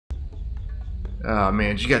Oh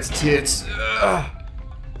man, she got tits.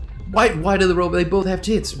 Why do they both have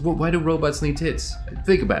tits? Why do robots need tits?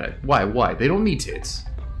 Think about it. Why? They don't need tits.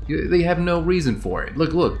 They have no reason for it.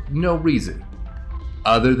 Look, no reason.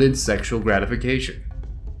 Other than sexual gratification.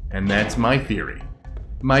 And that's my theory.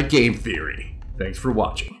 My game theory. Thanks for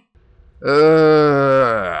watching.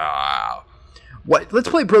 Let's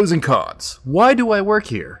play pros and cons. Why do I work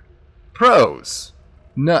here? Pros.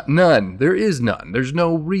 None. There is none. There's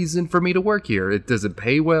no reason for me to work here. It doesn't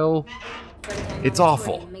pay well. It's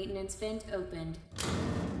awful. Maintenance vent opened.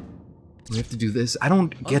 We have to do this. I don't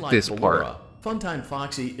get Unlike this part. Ballora, Funtime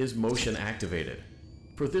Foxy is motion activated.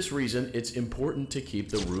 For this reason, it's important to keep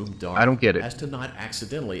the room dark. I don't get it. As to not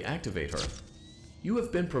accidentally activate her. You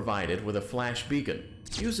have been provided with a flash beacon.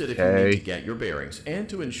 Use it if you need to get your bearings and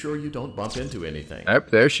to ensure you don't bump into anything. Yep,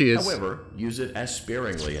 there she is. However, use it as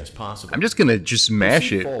sparingly as possible. I'm just gonna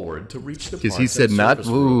smash it forward to reach the because he said not.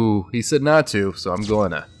 Ooh, he said not to, so I'm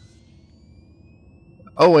gonna.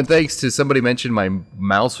 Oh, and thanks to somebody mentioned my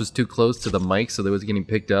mouse was too close to the mic, so that it was getting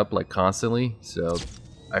picked up like constantly. So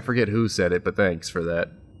I forget who said it, but thanks for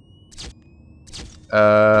that.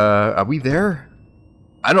 Are we there?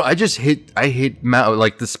 I don't. I hit mouse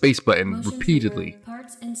like the space button Motion repeatedly. trigger,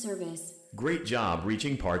 parts and service. Great job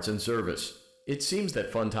reaching parts and service. It seems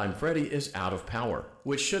that Funtime Freddy is out of power,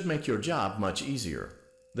 which should make your job much easier.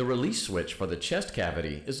 The release switch for the chest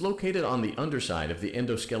cavity is located on the underside of the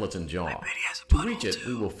endoskeleton jaw. To reach it,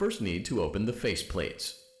 we will first need to open the face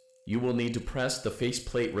plates. You will need to press the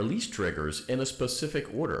faceplate release triggers in a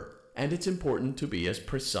specific order, and it's important to be as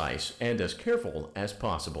precise and as careful as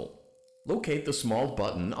possible. Locate the small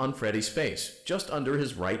button on Freddy's face, just under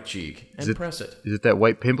his right cheek, and press it. Is it that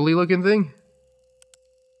white pimply looking thing?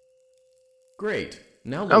 Great.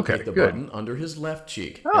 Now locate the button under his left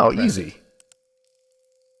cheek. Oh, easy.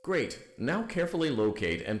 Great. Now carefully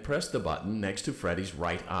locate and press the button next to Freddy's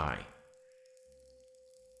right eye.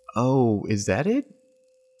 Oh, is that it?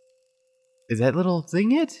 Is that little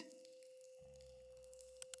thing it?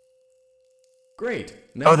 Great.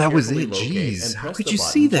 Now oh, that was carefully it. locate Jeez, and how press could the you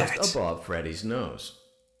button see that? just above Freddy's nose.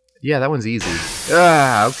 Yeah, that one's easy.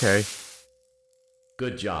 Ah, okay.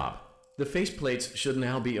 Good job. The faceplates should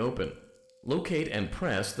now be open. Locate and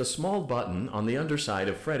press the small button on the underside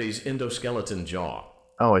of Freddy's endoskeleton jaw.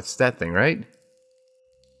 Oh, it's that thing, right?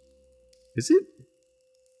 Is it?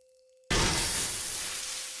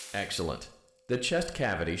 Excellent. The chest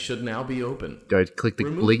cavity should now be open. Do I click the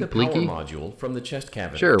Remove the power blinky? module from the chest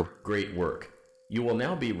cavity. Sure. Great work. You will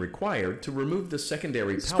now be required to remove the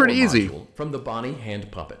secondary power pretty easy. module from the Bonnie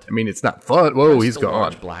hand puppet. I mean, it's not fun. Whoa, Press he's the gone.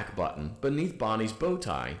 large black button beneath Bonnie's bow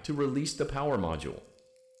tie to release the power module.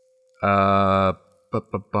 I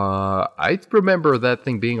remember that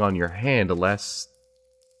thing being on your hand the last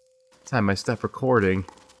time I stopped recording.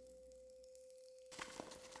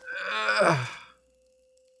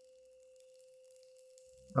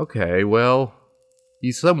 Okay, well,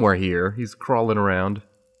 he's somewhere here. He's crawling around.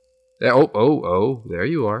 Oh, there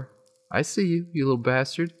you are. I see you, you little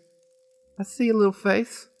bastard. I see your little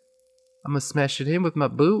face. I'm gonna smash it in with my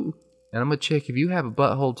boot, and I'm gonna check if you have a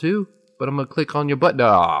butthole too, but I'm gonna click on your butt.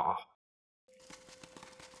 Oh.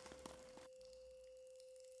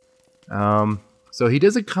 So he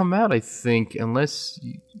doesn't come out, I think, unless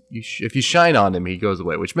if you shine on him, he goes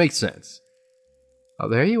away, which makes sense. Oh,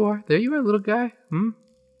 there you are. There you are, little guy.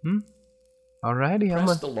 Alrighty, I'm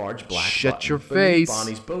gonna shut your face.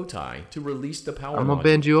 Bonnie's bow tie to release the power I'm gonna module.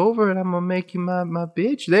 bend you over and I'm gonna make you my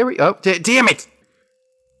bitch. There we go. Oh, damn it!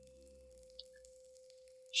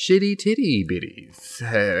 Shitty titty bitties.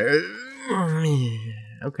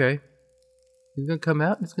 Okay. He's gonna come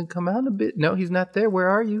out. He's gonna come out a bit. No, he's not there. Where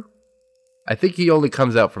are you? I think he only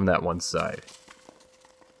comes out from that one side.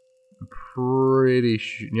 I'm pretty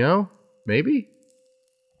sure. No? Maybe?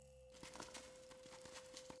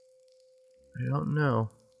 I don't know.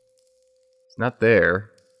 It's not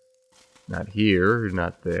there. Not here.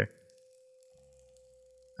 Not there.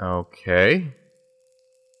 Okay.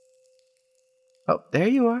 Oh, there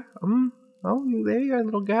you are. Oh, there you are,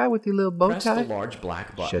 little guy with your little bow tie. Press the large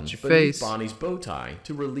black button Shut your beneath face. Bonnie's bow tie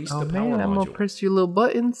to release Oh the power man, I'm module. gonna press your little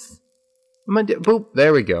buttons. I'm gonna boop.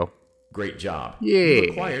 There we go. Great job. Yeah. You've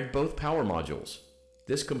acquired both power modules.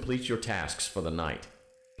 This completes your tasks for the night.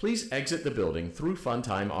 Please exit the building through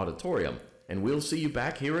Funtime Auditorium, and we'll see you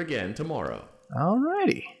back here again tomorrow.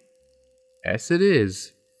 Alrighty. Yes, it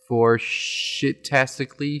is. For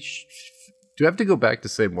shit-tastically. Do I have to go back the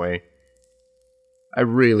same way? I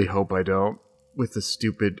really hope I don't. With the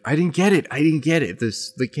stupid. I didn't get it.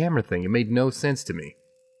 The camera thing. It made no sense to me.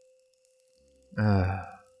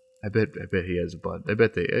 I bet he has a butt. I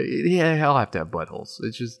bet they. Yeah, I'll have to have buttholes.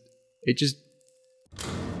 It just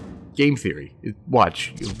Game Theory.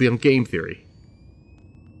 Watch. It'll be on Game Theory.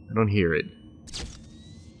 I don't hear it.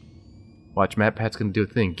 Watch, Matt Pat's gonna do a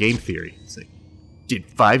thing. Game Theory. It's like, did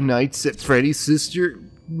Five Nights at Freddy's sister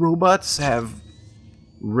robots have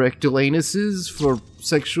rectal anuses for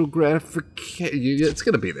sexual gratification? It's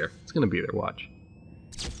gonna be there. It's gonna be there. Watch.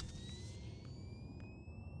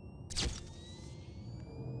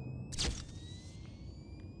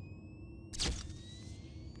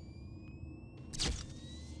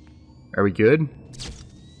 Are we good?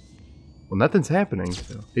 Well, nothing's happening,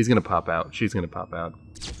 so he's gonna pop out. She's gonna pop out.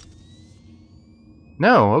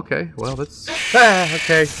 No, okay. Well, that's...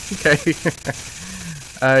 okay, okay.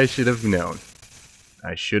 I should have known.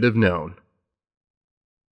 I should have known.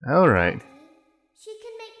 Alright. She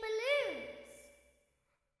can make balloons.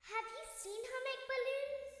 Have you seen her make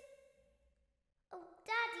balloons? Oh,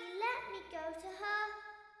 Daddy, let me go to her.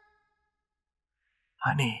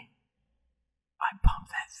 Honey, I pumped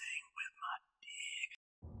that thing with my dick.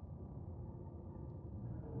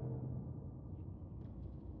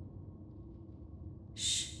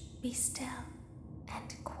 Shh, be still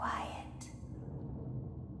and quiet.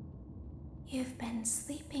 You've been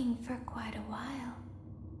sleeping for quite a while.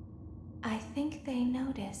 I think they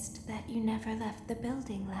noticed that you never left the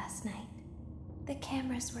building last night. The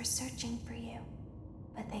cameras were searching for you,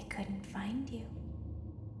 but they couldn't find you.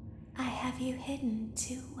 I have you hidden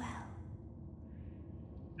too well.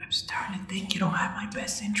 I'm starting to think you don't have my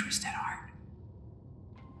best interest at heart.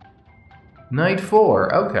 Night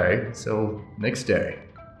 4. Okay, so next day.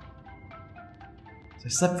 I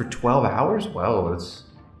slept for 12 hours? Well, it's...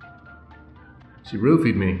 She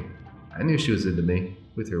roofied me. I knew she was into me,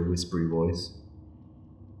 with her whispery voice.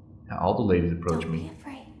 Now all the ladies approach me. Don't be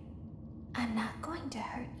afraid. I'm not going to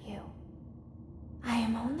hurt you. I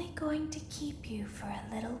am only going to keep you for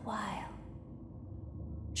a little while.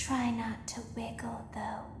 Try not to wiggle,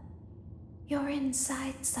 though. You're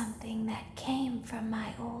inside something that came from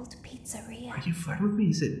my old pizzeria. Are you flirting with me?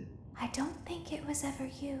 Is it I don't think it was ever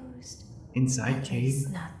used. inside At cave?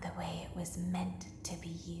 least not the way it was meant to be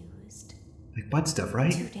used. Like butt stuff,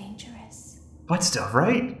 right? Too dangerous. Butt stuff,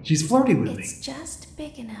 right? She's flirting with me. It's just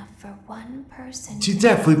big enough for one person. She's to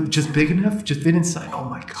definitely know just big enough, just fit inside. but Oh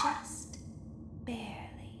my god. Just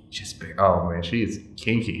barely. Just big. Oh man, she is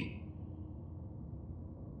kinky.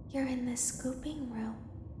 You're in the scooping room.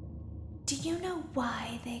 Do you know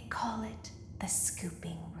why they call it the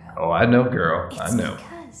scooping room? Oh, I know, girl. It's I know.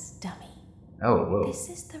 because, dummy, Oh, whoa. this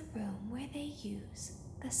is the room where they use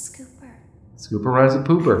the scooper. Scooper rides a I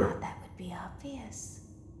pooper. thought that would be obvious.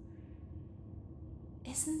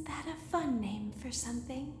 Isn't that a fun name for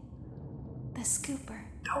something? The scooper.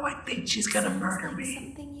 No, I think she's gonna Sounds murder like me.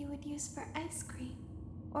 something you would use for ice cream,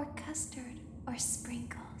 or custard, or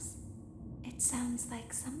sprinkles. It sounds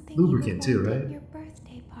like something Lubricant you too, would want right? at your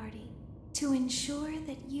birthday party to ensure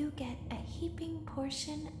that you get a heaping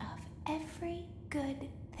portion of every good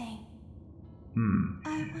thing.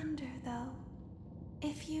 I wonder, though,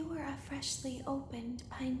 if you were a freshly opened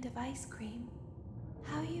pint of ice cream,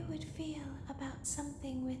 how you would feel about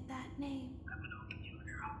something with that name.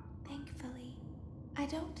 Thankfully, I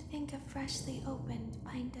don't think a freshly opened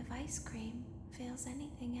pint of ice cream feels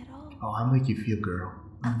anything at all. Oh, I'll make you feel, girl.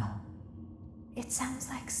 Uh-oh. It sounds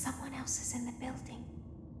like someone else is in the building.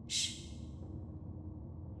 Shh.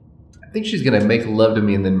 I think she's gonna make love to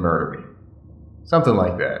me and then murder me. Something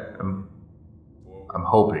like that. I'm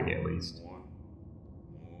hoping, at least.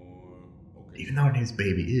 Even though her name's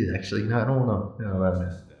Baby. Ew, actually, no, I don't wanna. No, I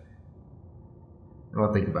don't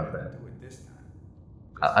want to think about that.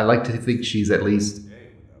 I like to think she's at least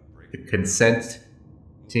a consenting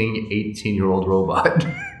 18-year-old robot.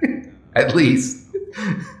 At least.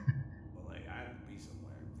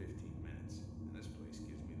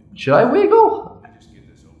 Should I wiggle?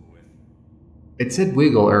 It said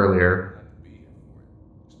wiggle earlier.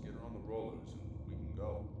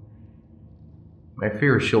 My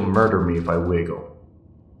fear is she'll murder me if I wiggle.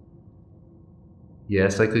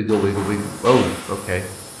 Yes, I could go wiggle, wiggle. Oh, okay.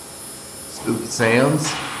 Spooky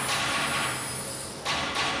sounds.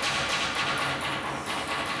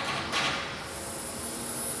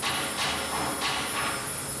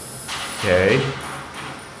 Okay.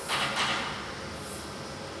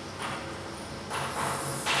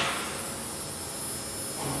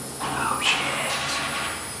 Oh shit.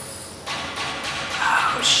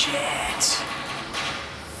 Oh shit.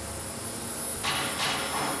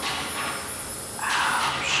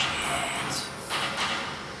 Oh shit.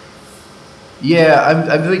 Yeah,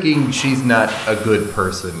 I'm thinking she's not a good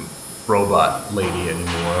person, robot lady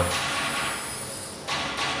anymore.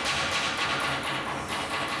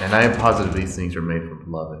 And I am positive these things are made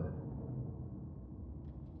from loving.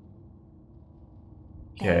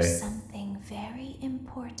 There's Okay. something very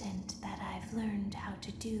important that I've learned how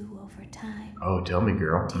to do over time. Oh, tell me,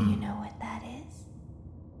 girl. Do you know what that is?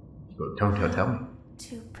 Don't tell me.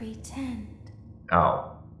 To pretend.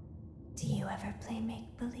 Oh, Do you ever play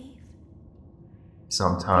make-believe?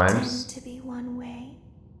 sometimes. Pretend to be one way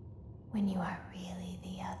when you are really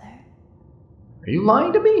the other. Are you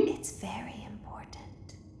lying to me? It's very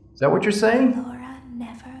important. Is that what you're saying? Laura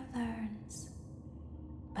never learns,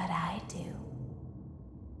 but I do.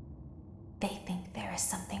 They think there is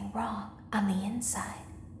something wrong on the inside.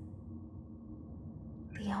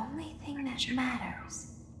 The only thing that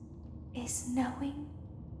matters is knowing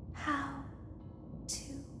how to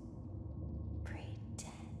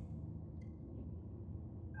pretend.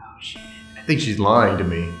 Oh, shit. I think she's lying to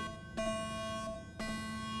me.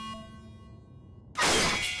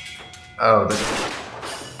 Oh,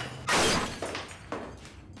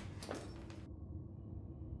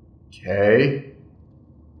 okay.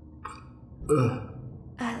 Ugh.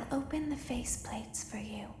 I'll open the faceplates for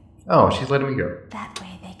you. Oh, she's letting me go. That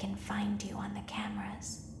way they can find you on the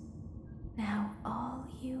cameras. Now all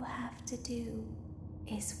you have to do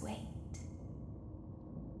is wait.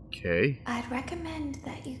 Okay. I'd recommend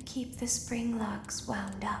that you keep the spring locks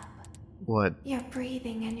wound up. What? Your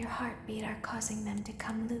breathing and your heartbeat are causing them to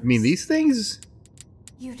come loose. I mean, these things?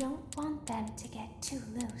 You don't want them to get too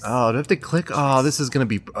loose. Oh, do I have to click? Oh, this is gonna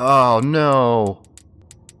be... Oh, no.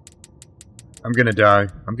 I'm gonna die.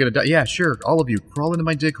 I'm gonna die. Yeah, sure. All of you, crawl into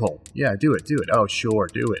my dig hole. Yeah, do it, do it. Oh, sure,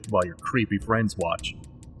 do it while your creepy friends watch.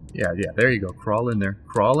 Yeah, there you go. Crawl in there.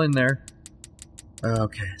 Crawl in there.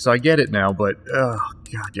 Okay, so I get it now, but... Oh,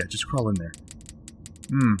 God, yeah, just crawl in there.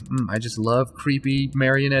 I just love creepy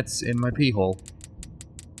marionettes in my pee hole.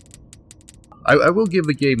 I will give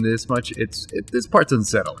the game this much. This part's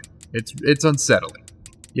unsettling. It's unsettling.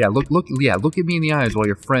 Yeah, look at me in the eyes while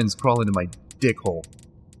your friends crawl into my dick hole.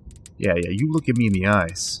 Yeah, you look at me in the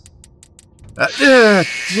eyes.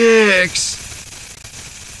 Dicks!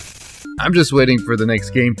 I'm just waiting for the next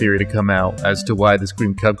game theory to come out as to why this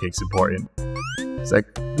green cupcake's important. It's like,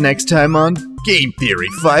 next time on Game Theory,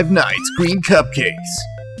 5 Nights, green cupcakes.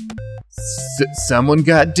 Someone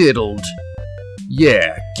got diddled.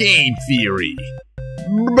 Yeah, Game Theory.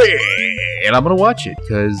 And I'm gonna watch it,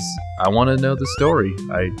 because I want to know the story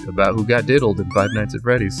about who got diddled in 5 Nights at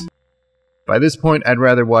Freddy's. By this point, I'd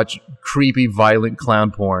rather watch creepy, violent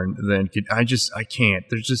clown porn than... I can't.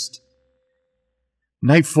 There's just...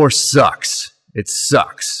 Night Force sucks. It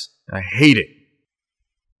sucks. I hate it.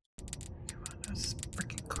 There's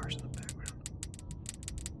freaking cars in the background.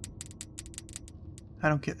 I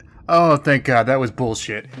don't get... Oh, thank God. That was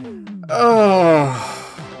bullshit. Oh,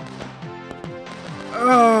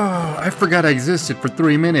 I forgot I existed for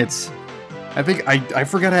 3 minutes. I think I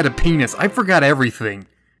forgot I had a penis. I forgot everything.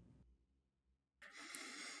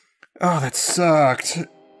 Oh, that sucked.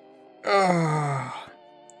 Oh.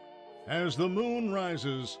 As the moon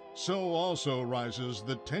rises, so also rises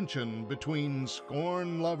the tension between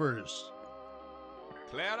scorn lovers.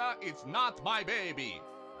 Clara, it's not my baby.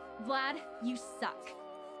 Vlad, you suck.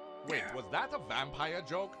 Wait, was that a vampire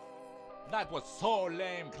joke? That was so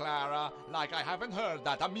lame, Clara. Like I haven't heard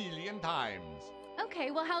that a million times. Okay,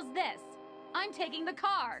 well, how's this? I'm taking the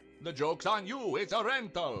car. The joke's on you. It's a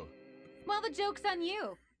rental. Well, the joke's on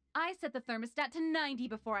you. I set the thermostat to 90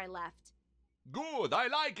 before I left. Good. I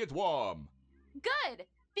like it warm. Good,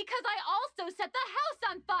 because I also set the house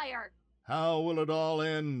on fire. How will it all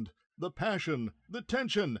end? The passion, the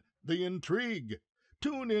tension, the intrigue.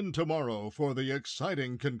 Tune in tomorrow for the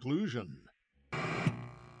exciting conclusion.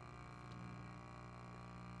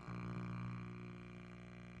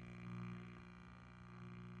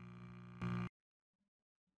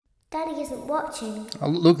 Daddy isn't watching.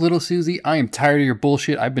 Look, little Susie, I am tired of your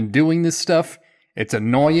bullshit. I've been doing this stuff. It's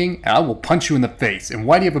annoying, and I will punch you in the face. And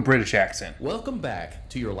why do you have a British accent? Welcome back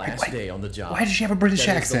to your last day on the job. Why does she have a British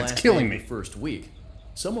That is accent? the It's last killing day me. of the first week.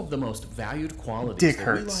 Some of the most valued qualities Dick that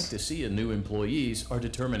hurts. we like to see in new employees are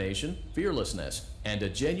determination, fearlessness, and a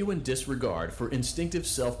genuine disregard for instinctive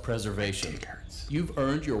self-preservation. Dick hurts. You've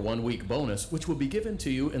earned your 1-week bonus, which will be given to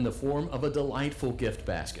you in the form of a delightful gift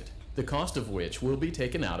basket, the cost of which will be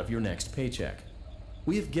taken out of your next paycheck.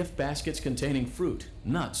 We have gift baskets containing fruit,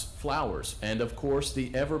 nuts, flowers, and of course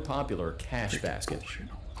the ever-popular cash basket.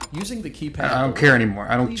 Using the keypad, I don't care anymore.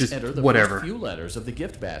 I don't please just enter the whatever. first few letters of the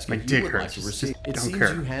gift basket My you dick would like hurts. to Just receive. It don't seems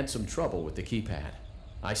care. you had some trouble with the keypad.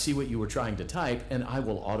 I see what you were trying to type, and I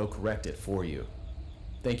will autocorrect it for you.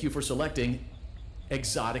 Thank you for selecting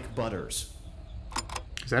exotic butters.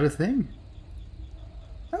 Is that a thing?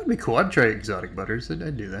 That would be cool. I'd try exotic butters.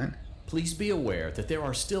 I'd do that. Please be aware that there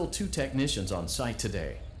are still 2 technicians on site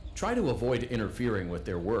today. Try to avoid interfering with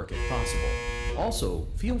their work if possible. Also,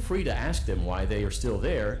 feel free to ask them why they are still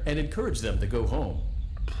there and encourage them to go home.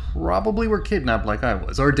 Probably were kidnapped like I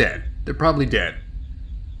was, or dead. They're probably dead.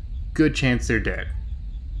 Good chance they're dead.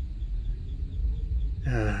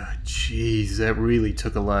 Jeez, that really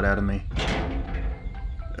took a lot out of me.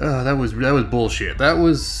 That was bullshit.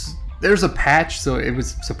 There's a patch, so it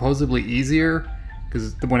was supposedly easier,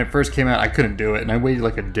 because when it first came out, I couldn't do it, and I waited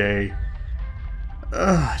like a day.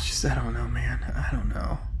 I don't know, man. I don't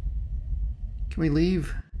know. Can we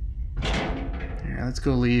leave? Yeah, let's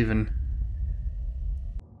go leave and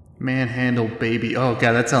manhandle baby. Oh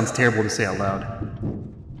god, that sounds terrible to say out loud.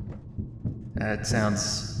 That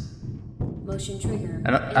sounds. Motion trigger.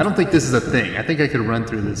 I don't think this is a thing. I think I could run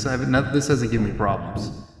through this. This doesn't give me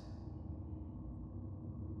problems.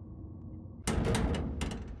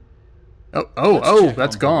 Oh,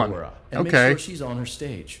 that's gone. And okay. Make sure she's on her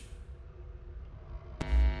stage.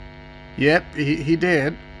 Yep, he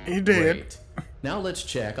did. He did. Great. Now let's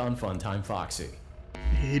check on Funtime Foxy.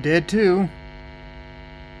 He did too.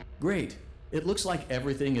 Great. It looks like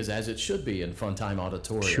everything is as it should be in Funtime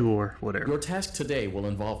Auditorium. Sure, whatever. Your task today will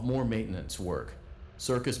involve more maintenance work.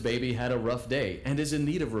 Circus Baby had a rough day and is in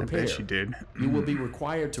need of repair. I bet she did. You will be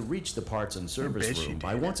required to reach the parts and service room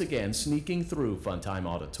by once again sneaking through Funtime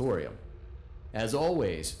Auditorium. As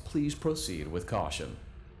always, please proceed with caution.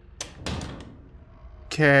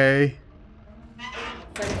 Okay.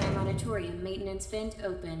 Funtime Auditorium maintenance vent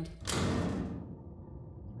opened.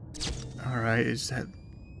 Alright, is that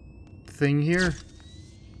thing here?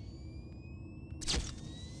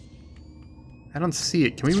 I don't see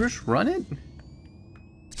it. Can we just run it?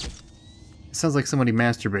 It sounds like somebody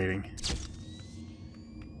masturbating.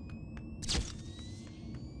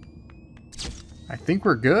 I think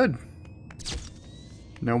we're good.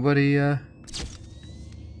 Nobody,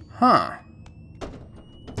 Huh.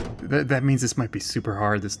 That means this might be super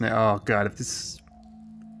hard, this now. Oh god, if this...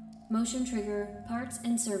 Motion trigger, parts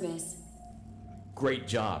and service. Great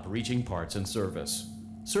job reaching parts and service.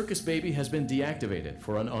 Circus Baby has been deactivated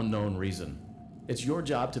for an unknown reason. It's your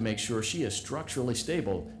job to make sure she is structurally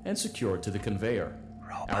stable and secured to the conveyor.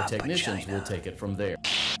 Our technicians will take it from there.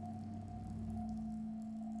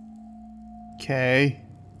 Okay.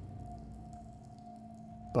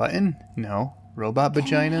 Button? No. Robot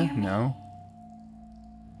vagina? No.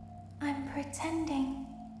 I'm pretending.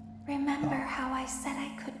 Remember how I said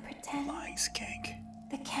I could pretend? Lying skank.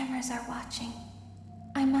 The cameras are watching.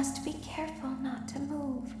 I must be careful not to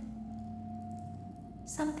move.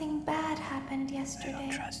 Something bad happened yesterday. I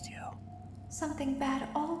don't trust you. Something bad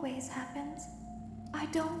always happens. I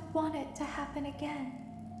don't want it to happen again.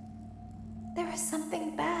 There is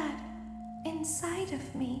something bad inside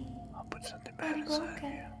of me. I'll put something bad I'm inside broken.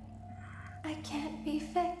 of you. I can't be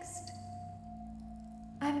fixed.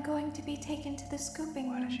 I'm going to be taken to the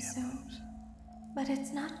scooping room soon. But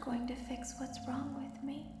it's not going to fix what's wrong with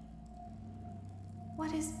me.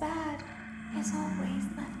 What is bad is always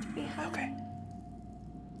left behind. Okay.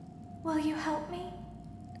 Will you help me?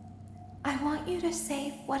 I want you to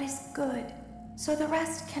save what is good, so the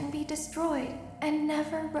rest can be destroyed and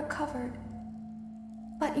never recovered.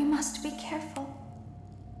 But you must be careful.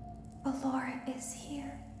 Ballora is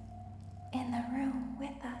here, in the room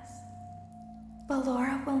with us.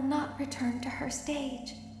 Ballora will not return to her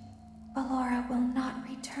stage. Ballora will not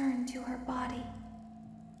return to her body.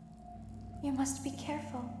 You must be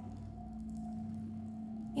careful.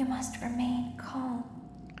 You must remain calm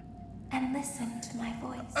and listen to my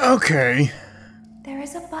voice. Okay. There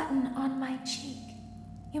is a button on my cheek.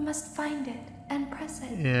 You must find it and press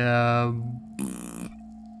it. Yeah.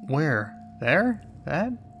 Where? There?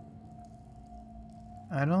 That?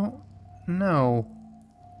 I don't know.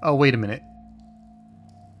 Oh, wait a minute.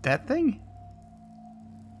 That thing?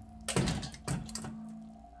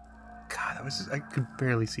 God, that was I could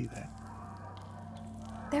barely see that.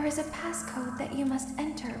 There is a passcode that you must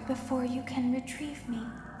enter before you can retrieve me.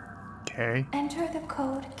 Okay. Enter the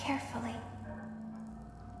code carefully.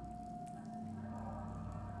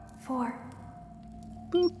 4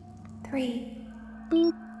 Boop. 3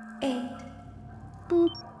 Boop. 8 Boop.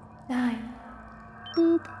 9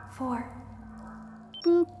 Boop. 4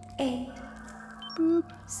 Boop. 8 Boop.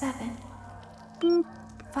 7 Boop.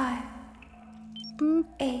 5 Boop.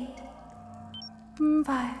 8 Boop.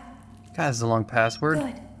 5. God, this is a long password.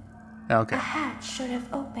 Good. Okay. A hatch should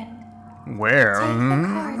have opened. Where? Take the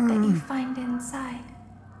card that you find inside.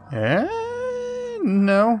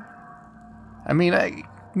 No. I mean,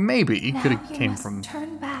 maybe it Now could have you came must from.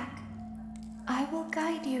 turn back. I will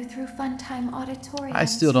guide you through Funtime Auditorium. I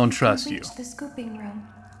still so don't can trust you. reach the scooping room.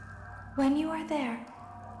 When you are there,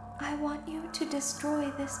 I want you to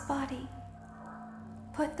destroy this body.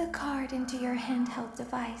 Put the card into your handheld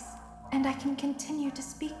device, and I can continue to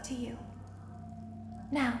speak to you.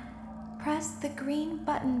 Now, press the green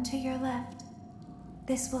button to your left.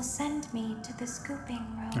 This will send me to the scooping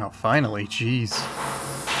room. Oh, finally, jeez.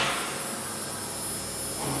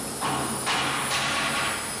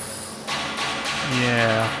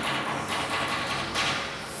 Yeah.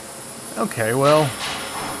 Okay, well.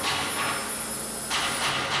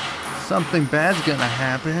 Something bad's gonna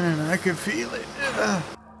happen, and I can feel it. Ugh.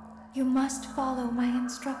 You must follow my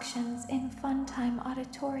instructions in Funtime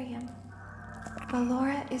Auditorium.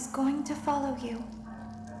 Ballora is going to follow you.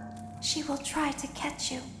 She will try to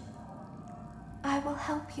catch you. I will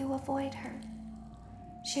help you avoid her.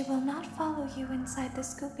 She will not follow you inside the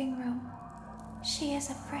scooping room. She is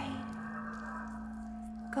afraid.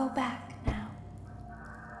 Go back now.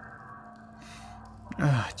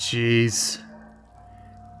 Ah, jeez.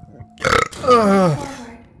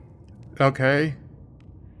 Forward. Okay.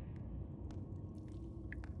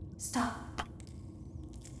 Stop.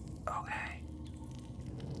 Okay.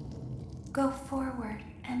 Go forward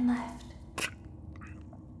and left.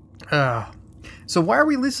 So why are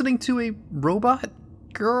we listening to a robot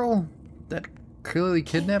girl that clearly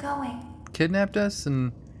Keep kidnapped going. us?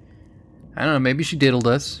 And I don't know, maybe she diddled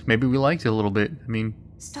us. Maybe we liked it a little bit. I mean,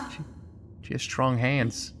 Stop. she has strong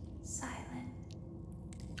hands. Silent.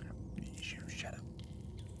 Shut up. Go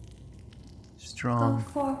Strong,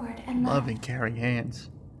 forward and left. loving, caring hands.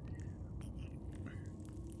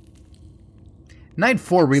 Night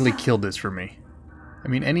 4 really Stop. killed this for me. I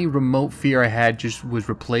mean, any remote fear I had just was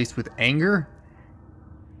replaced with anger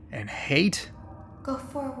and hate, Go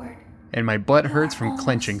forward. and my butt You hurts are from almost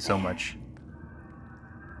clenching so there. much.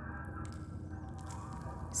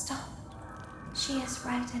 Stop. She is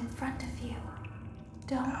right in front of you.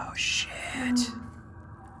 Don't Oh shit. move.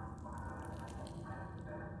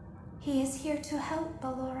 He is here to help,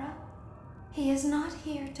 Ballora. He is not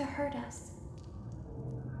here to hurt us.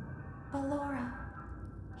 Ballora,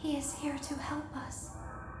 he is here to help us.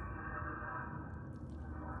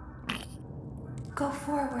 Go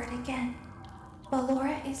forward again.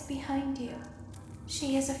 Ballora is behind you.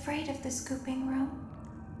 She is afraid of the scooping room.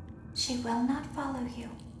 She will not follow you.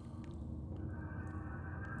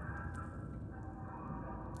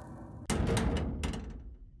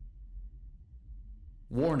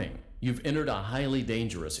 Warning, you've entered a highly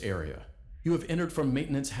dangerous area. You have entered from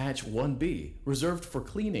Maintenance Hatch 1B, reserved for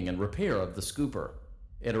cleaning and repair of the scooper.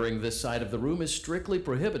 Entering this side of the room is strictly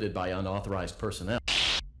prohibited by unauthorized personnel.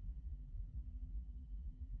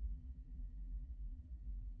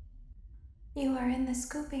 You are in the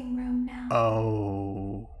scooping room now.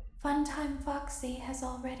 Oh. Funtime Foxy has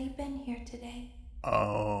already been here today.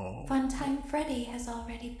 Oh. Funtime Freddy has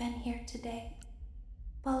already been here today.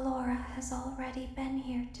 Ballora has already been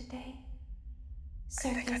here today.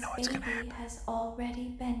 think I Circus know what's gonna Baby happen. has already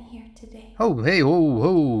been here today. Oh, hey,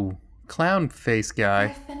 oh. Clown face guy.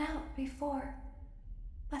 I've been out before,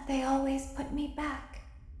 but they always put me back.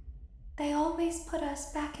 They always put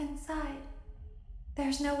us back inside.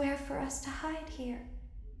 There's nowhere for us to hide here.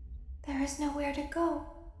 There is nowhere to go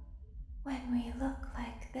when we look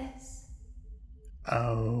like this.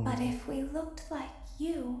 Oh. But if we looked like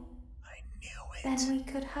you, I knew it. then we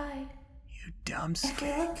could hide. You dumb If we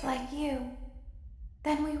skank. looked like you,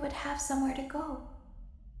 then we would have somewhere to go.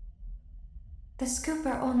 The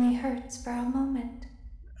scooper only hurts for a moment.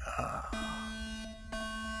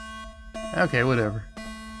 Okay, whatever.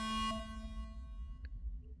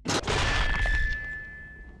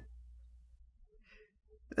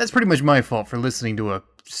 That's pretty much my fault for listening to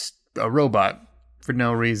a robot for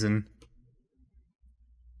no reason.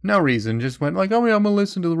 No reason, just went like, oh yeah, I'm gonna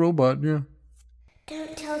listen to the robot, yeah.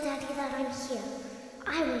 Don't tell Daddy that I'm here.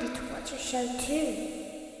 I wanted to watch a show too.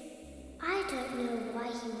 I don't know why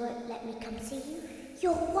he won't let me come see you.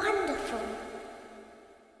 You're wonderful.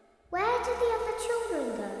 Where did the other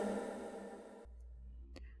children go?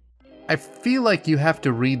 I feel like you have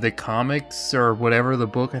to read the comics or whatever, the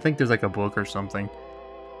book. I think there's like a book or something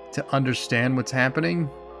to understand what's happening.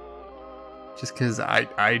 Just because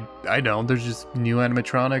I don't. There's just new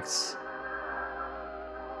animatronics.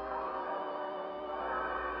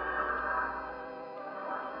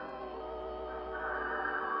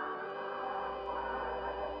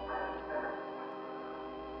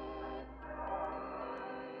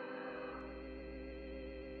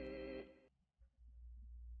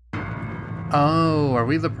 Oh, are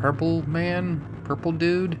we the purple man? Purple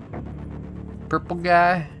dude? Purple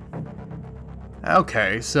guy?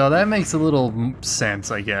 Okay, so that makes a little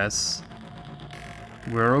sense, I guess.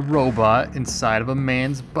 We're a robot inside of a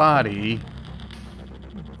man's body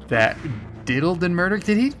that diddled and murdered.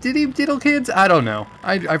 Did he diddle kids? I don't know.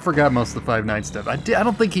 I forgot most of the Five Nights stuff. I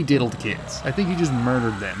don't think he diddled kids. I think he just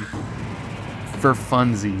murdered them for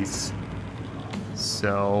funsies.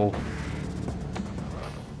 So,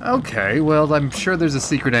 okay, well, I'm sure there's a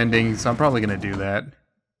secret ending, so I'm probably gonna do that.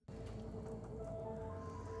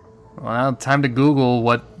 Well, now time to Google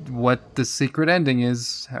what the secret ending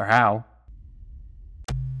is, or how.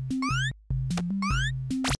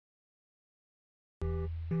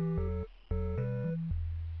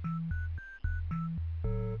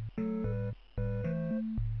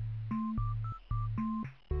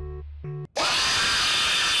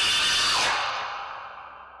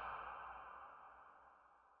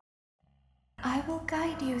 I will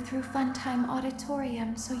guide you through Funtime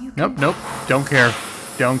Auditorium so you can... Nope, don't care.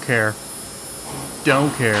 Don't care.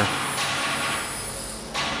 Don't care.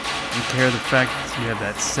 Don't care the fact that you have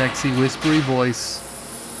that sexy, whispery voice.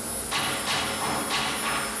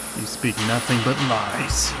 You speak nothing but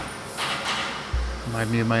lies.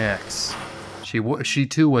 Remind me of my ex. She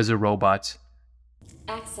too was a robot.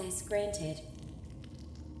 Access granted.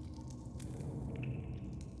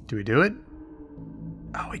 Do we do it?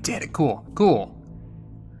 Oh, we did it. Cool. Cool.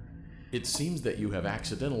 It seems that you have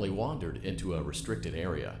accidentally wandered into a restricted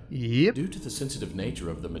area. Yep. Due to the sensitive nature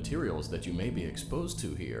of the materials that you may be exposed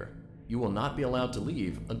to here, you will not be allowed to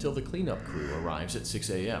leave until the cleanup crew arrives at 6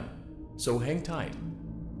 a.m. So hang tight.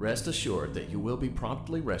 Rest assured that you will be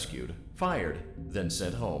promptly rescued, fired, then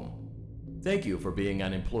sent home. Thank you for being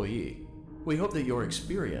an employee. We hope that your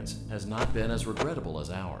experience has not been as regrettable as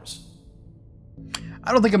ours.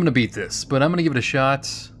 I don't think I'm gonna beat this, but I'm gonna give it a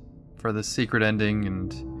shot for the secret ending,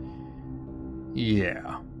 and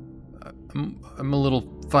yeah, I'm a little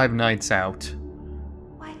 5 nights out.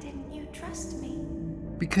 Why didn't you trust me?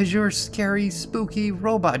 Because you're a scary, spooky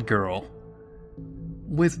robot girl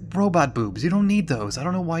with robot boobs. You don't need those. I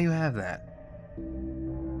don't know why you have that.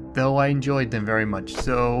 Though I enjoyed them very much,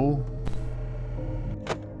 so...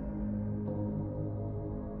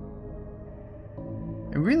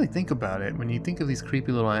 And really think about it, when you think of these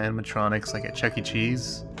creepy little animatronics like at Chuck E.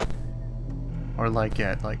 Cheese, or like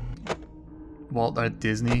at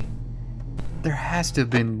Disney, there has to have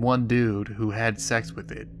been one dude who had sex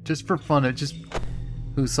with it, just for fun,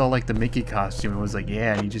 who saw like the Mickey costume and was like,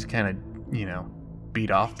 yeah, and he just kind of, you know,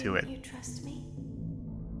 beat off to it. You trust me?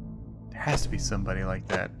 There has to be somebody like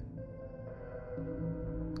that.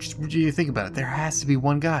 Just you think about it, there has to be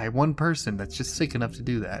one guy, one person that's just sick enough to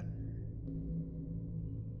do that.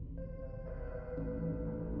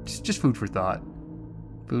 Just food for thought.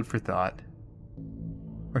 Food for thought.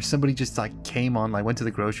 Or somebody just like came on, like went to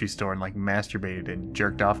the grocery store and like masturbated and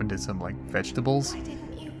jerked off into some like vegetables. Why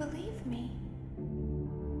didn't you believe me?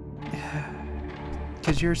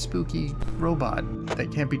 Because you're a spooky robot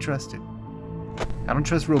that can't be trusted. I don't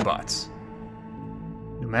trust robots.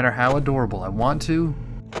 No matter how adorable I want to,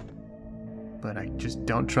 but I just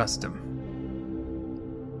don't trust them.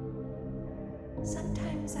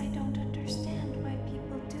 Sometimes I don't understand why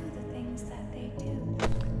people do the things that they do.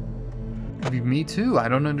 Me too. I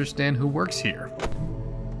don't understand who works here.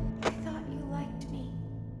 I thought you liked me.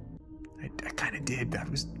 I kind of did.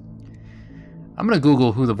 I'm gonna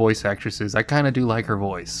Google who the voice actress is. I kind of do like her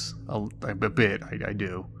voice a bit. I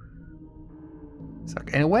do. So,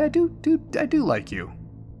 in a way, I do like you.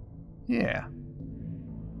 Yeah.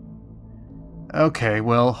 Okay.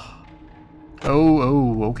 Well.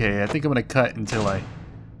 Okay. I think I'm gonna cut until I'm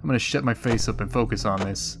gonna shut my face up and focus on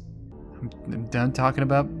this. I'm done talking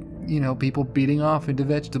about, you know, people beating off into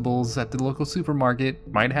vegetables at the local supermarket.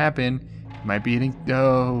 Might happen. Might be eating.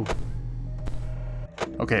 Oh.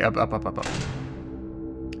 Okay, up. I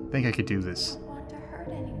think I could do this. I don't want to hurt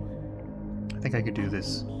anyone. I think I could do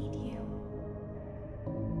this. I need you.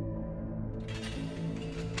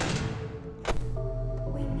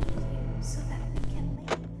 We need you so that we can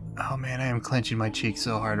leave. Oh man, I am clenching my cheek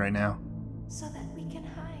so hard right now. So that we can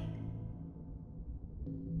hide.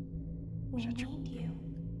 We need you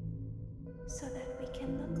so that we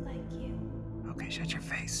can look like you. Okay, shut your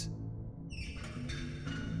face.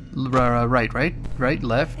 Right,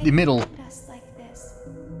 left, the middle. Us like this.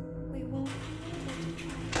 We won't be able to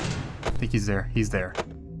try. I think he's there. He's there.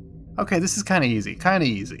 Okay, this is kind of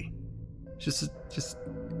easy. Just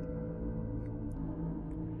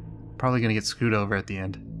probably gonna get screwed over at the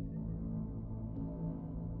end.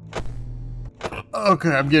 Okay,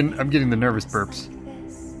 I'm getting the nervous burps. Like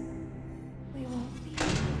this. We won't be able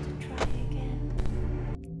to try again.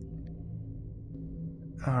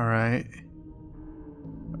 All right.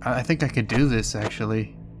 I think I could do this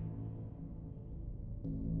actually.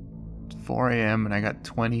 It's 4 a.m. and I got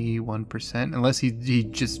 21%. Unless he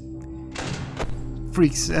just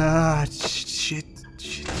freaks. Shit.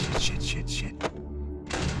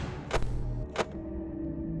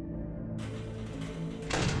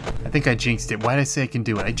 I think I jinxed it. Why did I say I can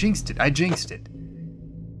do it? I jinxed it.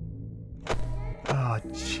 Oh,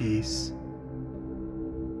 jeez.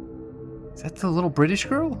 Is that the little British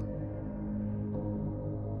girl?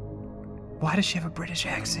 Why does she have a British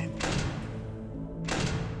accent?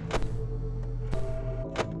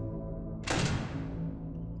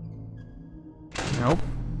 Nope.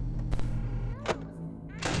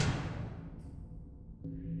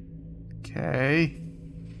 Okay.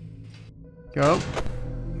 Go.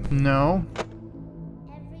 No.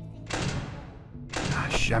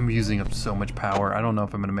 Gosh, I'm using up so much power. I don't know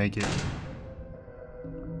if I'm gonna make it.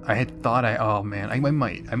 I had thought oh man, I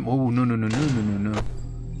might. Oh, no.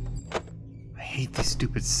 I hate these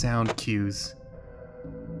stupid sound cues.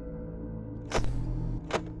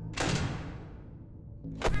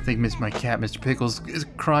 I think my cat, Mr. Pickles, is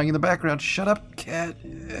crying in the background. Shut up, cat.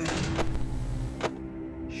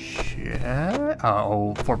 Shit.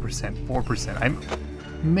 Oh, 4%. I'm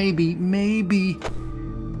maybe.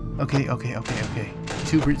 Okay.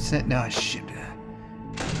 2%. No, shit.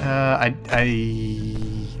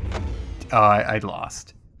 I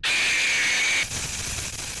lost.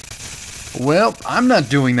 Well, I'm not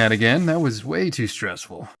doing that again. That was way too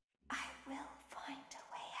stressful. I will find a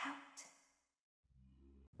way out.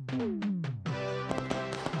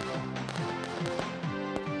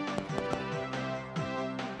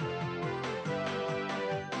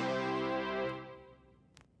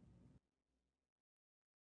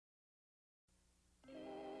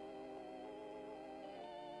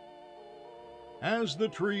 As the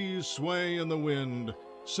trees sway in the wind,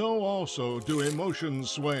 so also do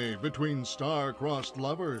emotions sway between star-crossed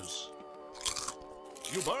lovers.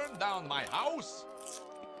 You burned down my house?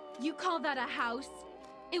 You call that a house?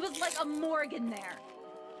 It was like a morgue in there.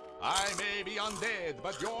 I may be undead,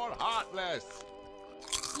 but you're heartless.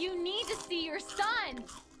 You need to see your son.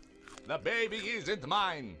 The baby isn't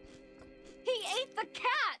mine. He ate the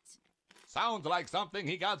cat. Sounds like something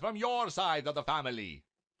he got from your side of the family.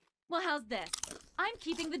 Well, how's this? I'm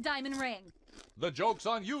keeping the diamond ring. The joke's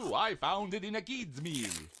on you. I found it in a kid's meal.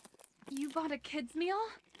 You bought a kid's meal?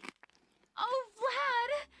 Oh,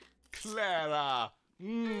 Vlad! Clara!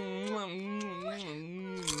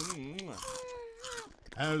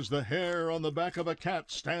 As the hair on the back of a cat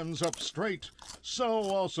stands up straight, so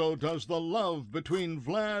also does the love between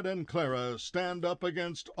Vlad and Clara stand up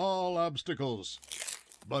against all obstacles.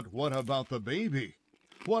 But what about the baby?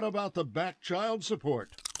 What about the back child support?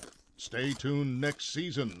 Stay tuned next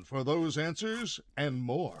season for those answers and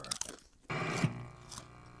more.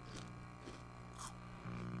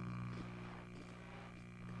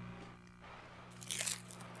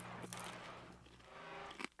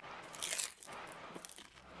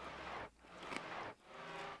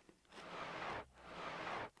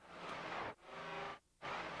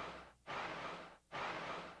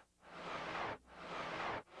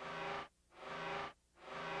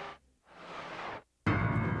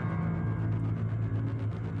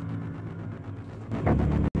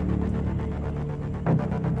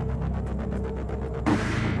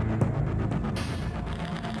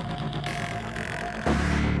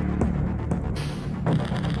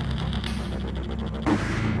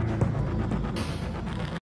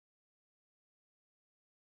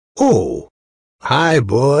 Oh, hi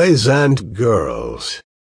boys and girls.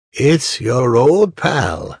 It's your old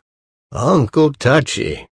pal, Uncle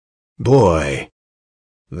Touchy. Boy,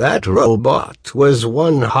 that robot was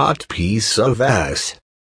one hot piece of ass.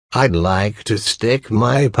 I'd like to stick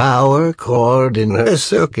my power cord in a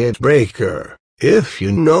circuit breaker, if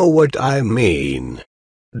you know what I mean.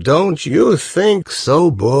 Don't you think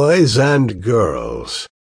so, boys and girls?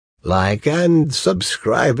 Like and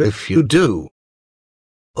subscribe if you do.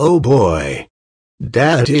 Oh boy,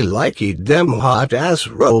 Daddy likey them hot-ass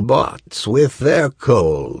robots with their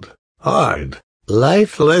cold, hard,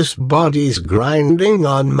 lifeless bodies grinding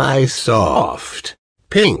on my soft,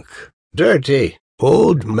 pink, dirty,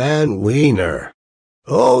 old man wiener.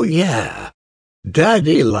 Oh yeah,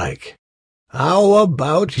 Daddy like. How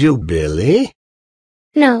about you, Billy?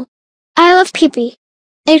 No, I love pee-pee.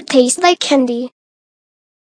 It tastes like candy.